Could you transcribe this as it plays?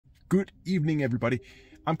Good evening, everybody.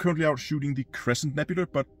 I'm currently out shooting the Crescent Nebula,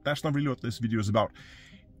 but that's not really what this video is about.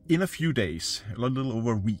 In a few days, a little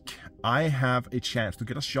over a week, I have a chance to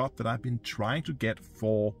get a shot that I've been trying to get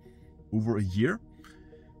for over a year.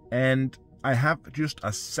 And I have just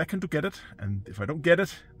a second to get it, and if I don't get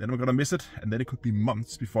it, then I'm gonna miss it, and then it could be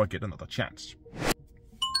months before I get another chance.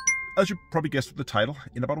 As you probably guessed from the title,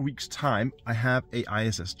 in about a week's time, I have a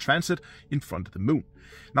ISS transit in front of the moon.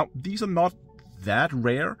 Now, these are not that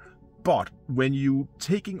rare, but when you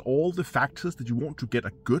taking all the factors that you want to get a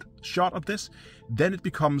good shot of this, then it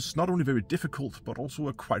becomes not only very difficult, but also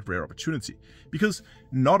a quite rare opportunity. Because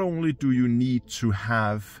not only do you need to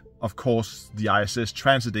have, of course, the ISS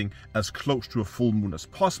transiting as close to a full moon as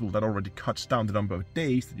possible, that already cuts down the number of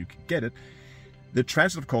days that you can get it. The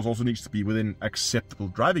transit, of course, also needs to be within acceptable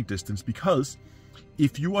driving distance, because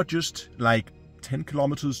if you are just like 10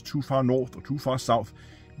 kilometers too far north or too far south,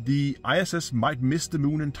 the ISS might miss the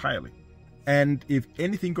moon entirely. And if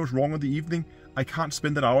anything goes wrong in the evening, I can't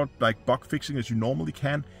spend an hour like bug fixing as you normally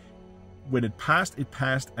can. When it passed,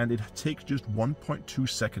 and it takes just 1.2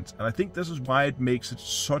 seconds. And I think this is why it makes it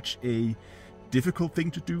such a difficult thing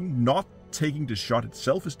to do. Not taking the shot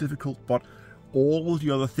itself is difficult, but all the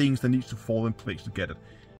other things that needs to fall in place to get it.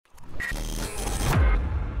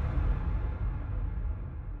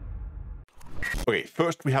 Okay,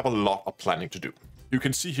 first we have a lot of planning to do. You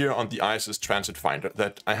can see here on the ISS transit finder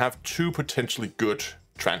that I have two potentially good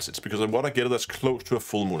transits because I want to get it as close to a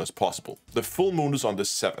full moon as possible. The full moon is on the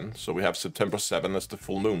 7th, so we have September 7th as the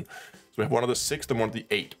full moon. So we have one on the 6th and one on the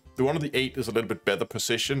 8th. The one on the 8th is a little bit better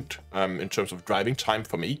positioned in terms of driving time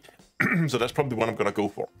for me. So that's probably the one I'm going to go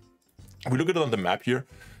for. If we look at it on the map here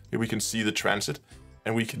we can see the transit,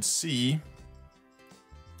 and we can see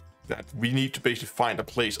that we need to basically find a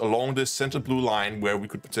place along this center blue line where we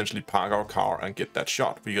could potentially park our car and get that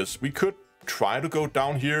shot. Because we could try to go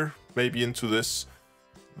down here, maybe into this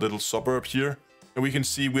little suburb here, and we can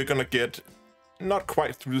see we're gonna get not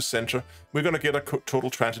quite through the center. We're gonna get a total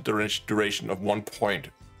transit duration of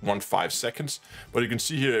 1.15 seconds. But you can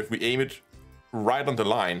see here, if we aim it right on the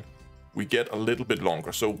line, we get a little bit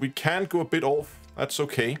longer. So we can go a bit off, that's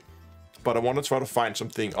okay. But I want to try to find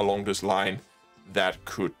something along this line that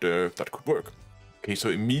could work. Okay, so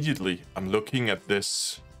immediately I'm looking at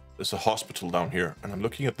this. There's a hospital down here, and I'm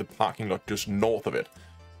looking at the parking lot just north of it.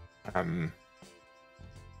 I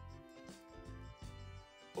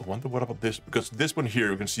wonder what about this, because this one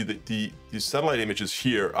here, you can see that the satellite images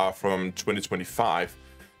here are from 2025.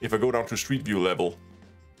 If I go down to street view level,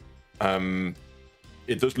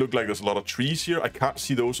 it does look like there's a lot of trees here. I can't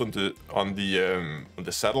see those on the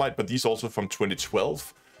satellite, but these also from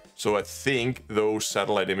 2012. So I think those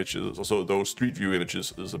satellite images, also those street view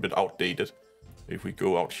images, is a bit outdated. If we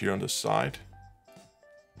go out here on the side,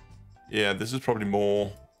 yeah, this is probably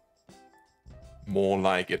more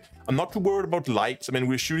like it. I'm not too worried about lights. I mean,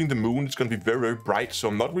 we're shooting the moon. It's going to be very, very bright, so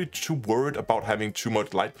I'm not really too worried about having too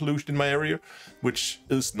much light pollution in my area, which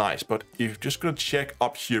is nice. But if you're just going to check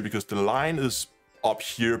up here, because the line is up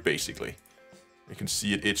here basically. You can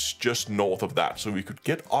see it. It's just north of that, so we could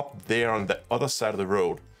get up there on the other side of the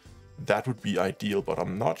road. That would be ideal, but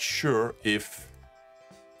I'm not sure if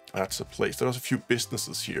that's a place. There's a few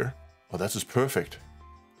businesses here. Oh, that is perfect.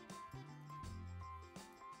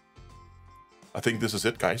 I think this is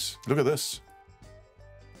it, guys. Look at this.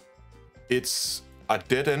 It's a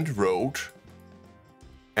dead-end road,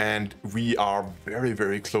 and we are very,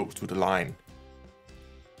 very close to the line.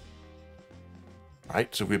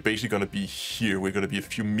 Right, so we're basically going to be here. We're going to be a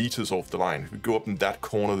few meters off the line. If we go up in that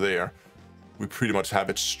corner there, we pretty much have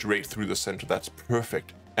it straight through the center. That's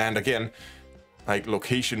perfect. And again, like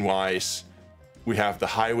location wise, we have the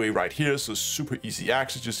highway right here, so super easy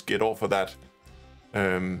access. Just get off of that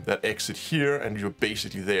that exit here, and you're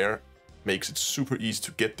basically there. Makes it super easy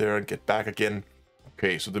to get there and get back again.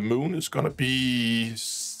 Okay, so the moon is gonna be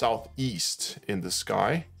southeast in the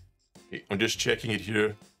sky. Okay, I'm just checking it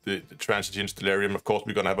here. The transit in Stellarium, of course,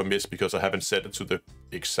 we're gonna have a miss because I haven't set it to the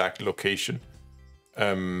exact location.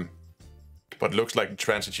 But it looks like the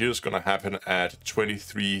transit here is gonna happen at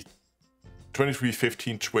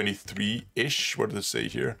 23:15, 23-ish. What did it say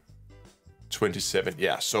here? 27.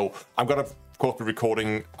 Yeah. So I'm gonna, of course, be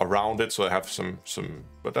recording around it, so I have some.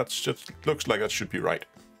 But that's just looks like that should be right.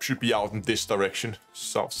 Should be out in this direction.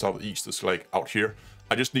 Southeast is like out here.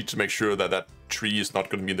 I just need to make sure that that tree is not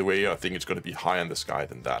going to be in the way. I think it's going to be higher in the sky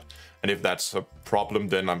than that. And if that's a problem,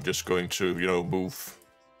 then I'm just going to, you know, move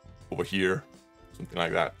over here, something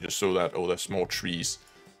like that, just so that, oh, there's more trees.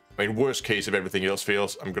 I mean, worst case, if everything else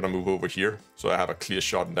fails, I'm going to move over here. So I have a clear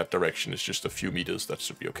shot in that direction. It's just a few meters. That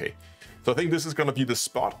should be okay. So I think this is going to be the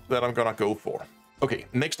spot that I'm going to go for. Okay,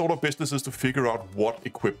 next order of business is to figure out what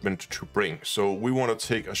equipment to bring. So we want to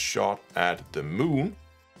take a shot at the moon.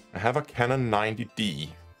 I have a Canon 90D.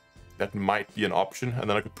 That might be an option, and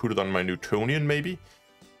then I could put it on my Newtonian maybe.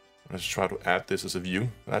 Let's try to add this as a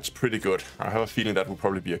view. That's pretty good. I have a feeling that will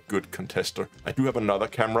probably be a good contester. I do have another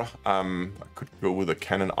camera. I could go with a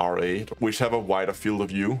Canon RA, which have a wider field of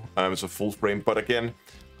view. It's a full frame, but again,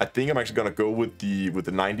 I think I'm actually gonna go with the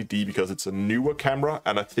 90D because it's a newer camera,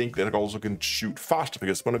 and I think that it also can shoot faster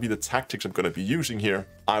because it's gonna be the tactics I'm gonna be using here.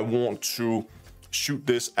 I want to shoot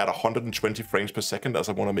this at 120 frames per second as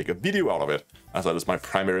I want to make a video out of it, as that is my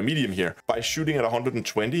primary medium here. By shooting at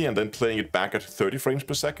 120 and then playing it back at 30 frames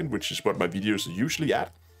per second, which is what my videos are usually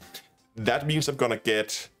at, that means I'm gonna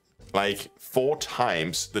get like 4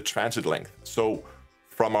 times the transit length. So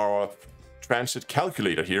from our transit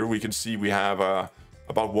calculator here, we can see we have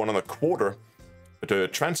about 1.25 the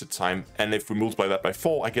transit time, and if we multiply that by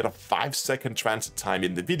 4, I get a 5-second transit time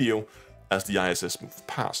in the video as the ISS moves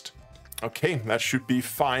past. Okay, that should be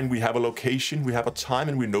fine. We have a location, we have a time,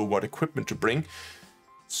 and we know what equipment to bring.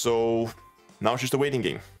 So now it's just a waiting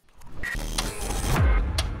game.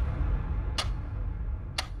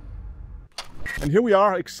 And here we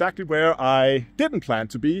are exactly where I didn't plan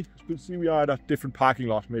to be. As you can see, we are at a different parking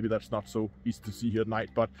lot. Maybe that's not so easy to see here at night,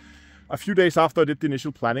 but a few days after I did the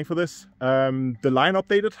initial planning for this, the line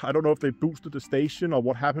updated. I don't know if they boosted the station or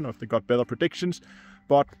what happened, or if they got better predictions.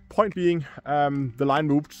 But point being, the line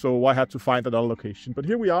moved, so I had to find another location. But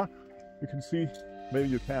here we are. You can see, maybe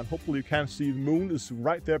you can, hopefully you can see the moon is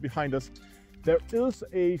right there behind us. There is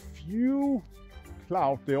a few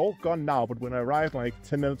clouds. They're all gone now, but when I arrived like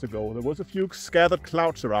 10 minutes ago, there was a few scattered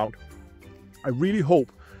clouds around. I really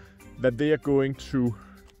hope that they are going to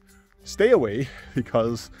stay away,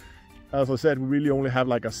 because as I said, we really only have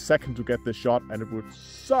like a second to get this shot, and it would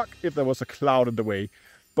suck if there was a cloud in the way.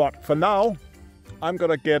 But for now, I'm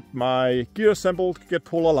gonna get my gear assembled, get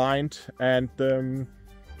polar aligned, and then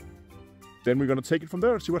we're gonna take it from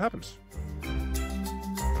there and see what happens.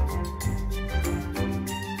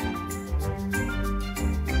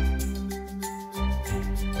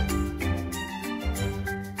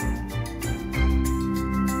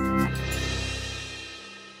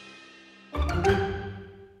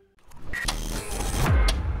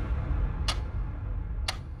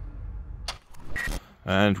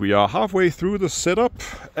 And we are halfway through the setup,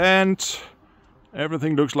 and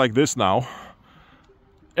everything looks like this now.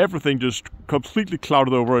 Everything just completely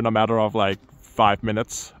clouded over in a matter of like 5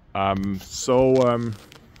 minutes.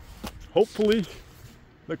 Hopefully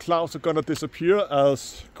the clouds are gonna disappear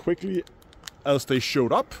as quickly as they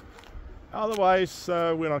showed up. Otherwise,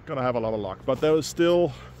 we're not gonna have a lot of luck. But there is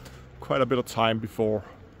still quite a bit of time before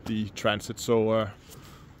the transit, so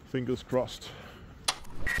fingers crossed.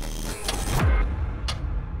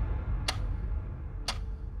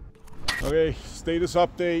 Okay, status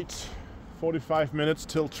update, 45 minutes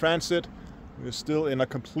till transit. We're still in a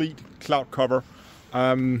complete cloud cover.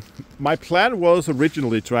 My plan was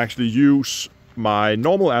originally to actually use my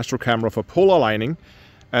normal Astro camera for polar aligning,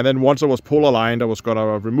 and then once I was polar aligned, I was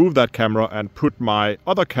gonna remove that camera and put my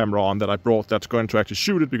other camera on that I brought that's going to actually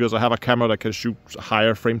shoot it, because I have a camera that can shoot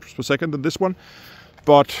higher frames per second than this one.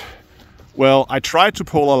 But well, I tried to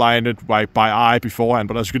polar align it by eye beforehand,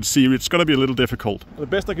 but as you can see, it's going to be a little difficult. The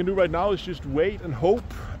best I can do right now is just wait and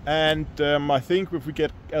hope. And I think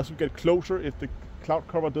as we get closer, if the cloud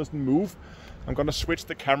cover doesn't move, I'm going to switch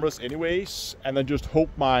the cameras anyways, and then just hope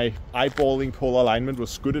my eyeballing polar alignment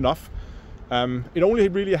was good enough. It only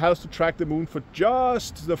really has to track the moon for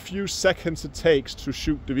just the few seconds it takes to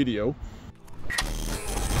shoot the video.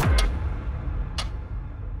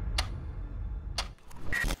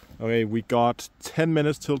 Okay, we got 10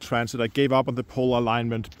 minutes till transit. I gave up on the polar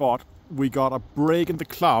alignment, but we got a break in the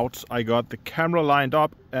clouds. I got the camera lined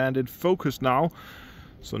up and in focus now.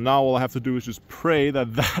 So now all I have to do is just pray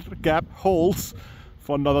that that gap holds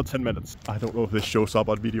for another 10 minutes. I don't know if this shows up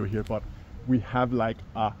on video here, but we have like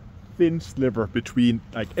a thin sliver between,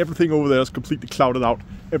 like everything over there is completely clouded out.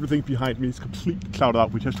 Everything behind me is completely clouded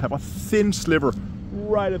out. We just have a thin sliver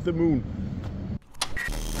right at the moon.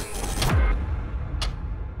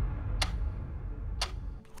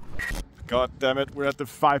 God damn it, we're at the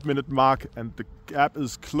 5-minute mark and the gap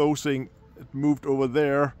is closing. It moved over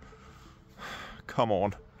there. Come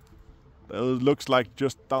on. It looks like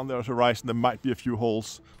just down there at the horizon there might be a few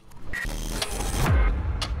holes.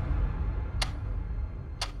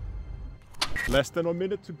 Less than a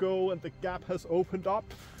minute to go and the gap has opened up.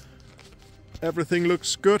 Everything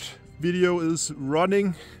looks good. Video is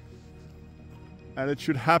running. And it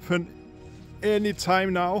should happen any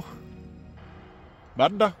time now.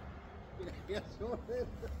 Vänta.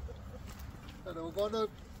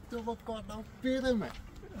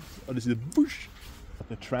 Og det siger whoosh.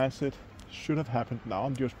 The transit should have happened now.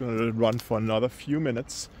 I'm just going to let it run for another few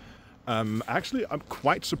minutes. Actually, I'm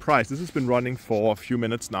quite surprised. This has been running for a few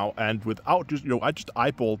minutes now, and without just, I just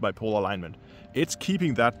eyeballed my polar alignment. It's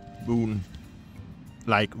keeping that moon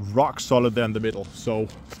like rock solid there in the middle. So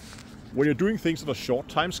when you're doing things at a short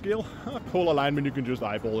time scale, polar alignment you can just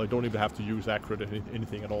eyeball. I don't even have to use accurate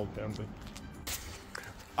anything at all, apparently.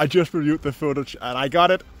 I just reviewed the footage and I got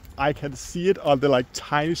it. I can see it on the like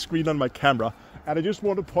tiny screen on my camera. And I just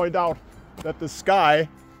want to point out that the sky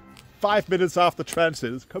 5 minutes after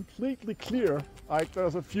transit is completely clear. Like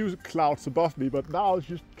there's a few clouds above me, but now it's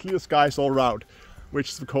just clear skies all around, which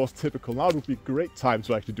is of course typical. Now it would be a great time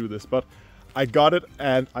to actually do this, but I got it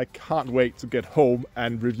and I can't wait to get home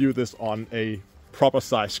and review this on a proper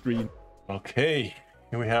size screen. Okay,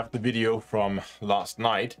 here we have the video from last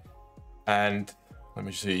night, and let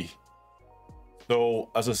me see. So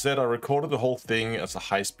as I said, I recorded the whole thing as a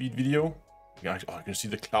high-speed video. You can see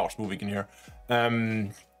the clouds moving in here.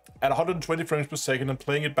 At 120 frames per second and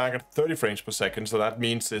playing it back at 30 frames per second. So that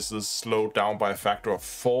means this is slowed down by a factor of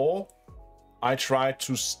 4. I tried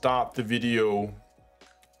to start the video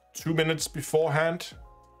 2 minutes beforehand.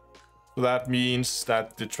 So that means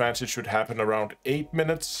that the transit should happen around 8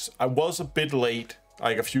 minutes. I was a bit late,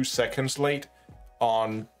 like a few seconds late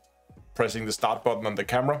on pressing the start button on the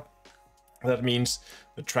camera. That means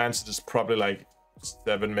the transit is probably like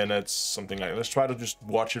 7 minutes, something like that. Let's try to just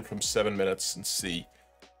watch it from 7 minutes and see.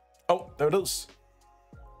 Oh, there it is.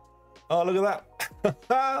 Oh, look at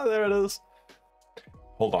that. There it is.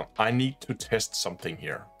 Hold on. I need to test something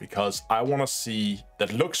here because I want to see,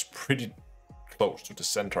 that looks pretty close to the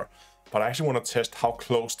center, but I actually want to test how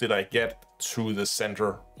close did I get to the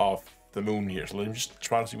center of the moon here. So let me just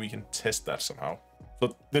try to see if we can test that somehow.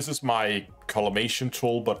 So this is my collimation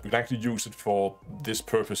tool, but we can actually use it for this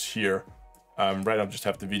purpose here. Right now I just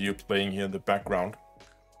have the video playing here in the background.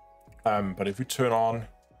 But if we turn on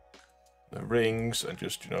the rings and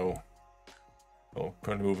just, kind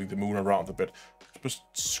of moving the moon around a bit, just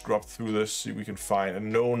scrub through this, see if we can find,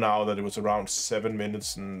 and know now that it was around 7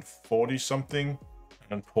 minutes and 40 something,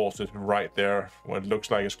 and pause it right there when it looks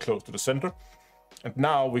like it's close to the center. And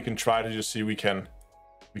now we can try to just see we can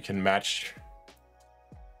match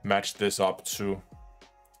this up to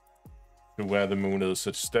where the moon is.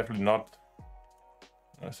 It's definitely not.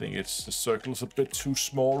 I think the circle's a bit too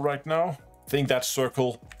small right now. I think that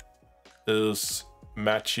circle is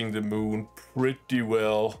matching the moon pretty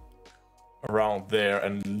well around there.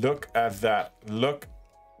 And look at that. Look.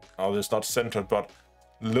 Oh, it's not centered, but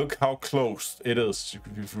look how close it is.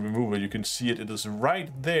 If you remove it, you can see it. It is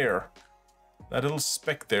right there. That little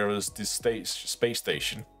speck there is the space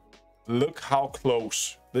station. Look how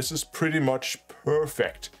close. This is pretty much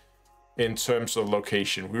perfect in terms of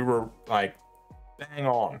location. We were like bang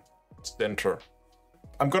on center.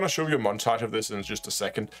 I'm gonna show you a montage of this in just a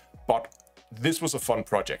second, but this was a fun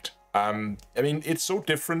project. I mean, it's so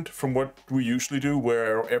different from what we usually do,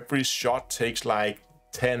 where every shot takes like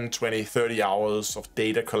 10, 20, 30 hours of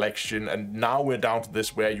data collection, and now we're down to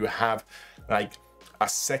this where you have like a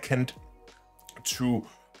second to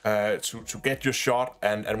get your shot.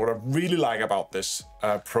 And what I really like about this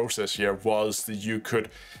process here was that you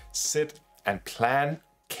could sit and plan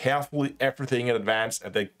carefully everything in advance,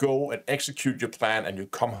 and then go and execute your plan, and you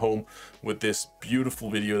come home with this beautiful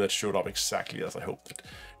video that showed up exactly as I hoped it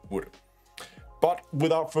would. But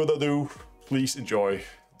without further ado, please enjoy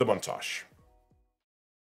the montage.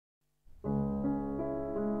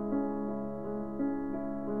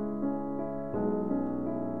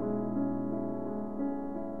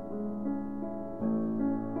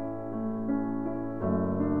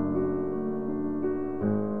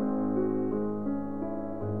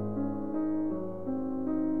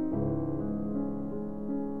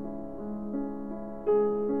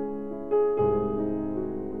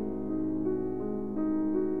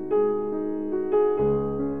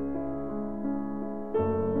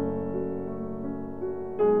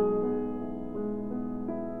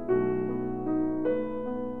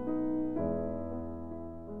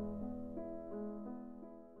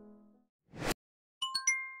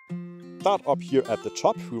 Start up here at the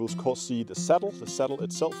top, we will of course see the saddle. The saddle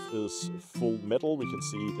itself is full metal. We can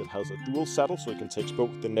see it has a dual saddle, so it can take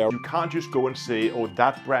both the narrow. You can't just go and say, oh,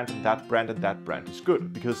 that brand and that brand and that brand is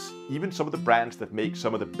good, because even some of the brands that make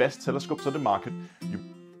some of the best telescopes on the market, you